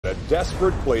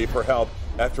desperate plea for help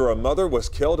after a mother was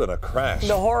killed in a crash.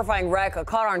 The horrifying wreck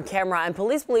caught on camera, and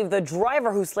police believe the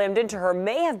driver who slammed into her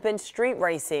may have been street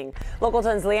racing. Local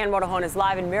 10's Leanne Modajon is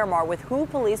live in Miramar with who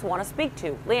police want to speak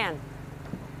to. Leanne.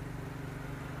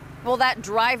 Well, that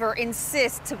driver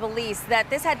insists to police that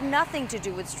this had nothing to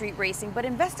do with street racing, but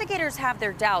investigators have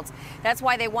their doubts. That's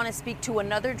why they want to speak to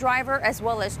another driver as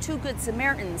well as two Good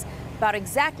Samaritans about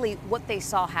exactly what they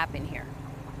saw happen here.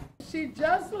 She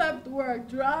just left work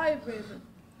driving,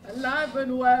 alive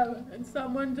and well, and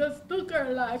someone just took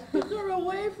her life, took her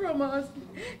away from us.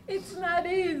 It's not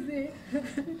easy.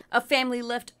 A family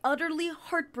left utterly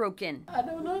heartbroken. I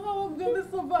don't know how I'm going to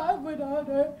survive without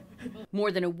her. More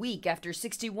than a week after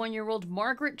 61-year-old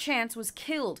Margaret Chance was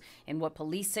killed in what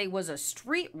police say was a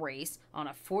street race on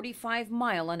a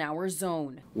 45-mile-an-hour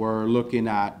zone. We're looking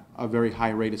at a very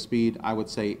high rate of speed, I would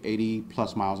say 80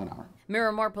 plus miles an hour.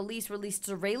 Miramar police released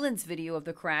surveillance video of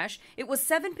the crash. It was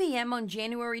 7 p.m. on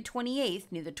January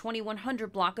 28th near the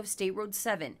 2100 block of State Road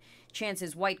 7.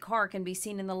 Chance's white car can be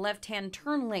seen in the left-hand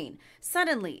turn lane.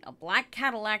 Suddenly, a black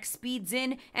Cadillac speeds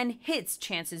in and hits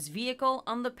Chance's vehicle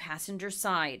on the passenger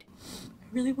side. I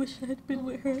really wish I had been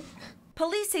with her.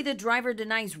 Police say the driver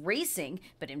denies racing,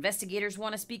 but investigators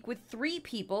want to speak with 3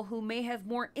 people who may have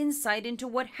more insight into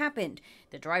what happened.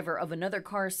 The driver of another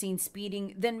car seen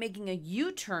speeding, then making a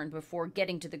U-turn before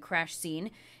getting to the crash scene,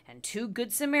 and 2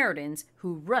 Good Samaritans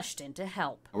who rushed in to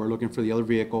help. We're looking for the other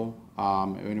vehicle,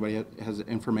 if anybody has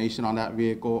information on that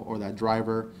vehicle or that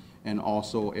driver, and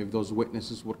also if those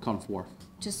witnesses would come forth.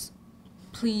 Just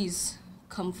please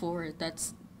come forward.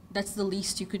 That's the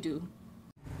least you could do.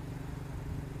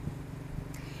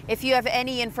 If you have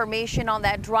any information on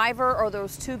that driver or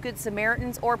those 2 Good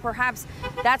Samaritans, or perhaps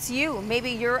that's you, maybe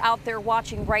you're out there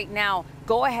watching right now,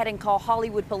 go ahead and call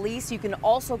Hollywood Police. You can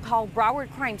also call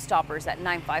Broward Crime Stoppers at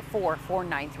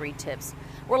 954-493-TIPS.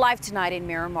 We're live tonight in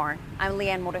Miramar. I'm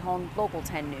Leanne Modajon, Local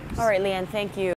 10 News. All right, Leanne, thank you.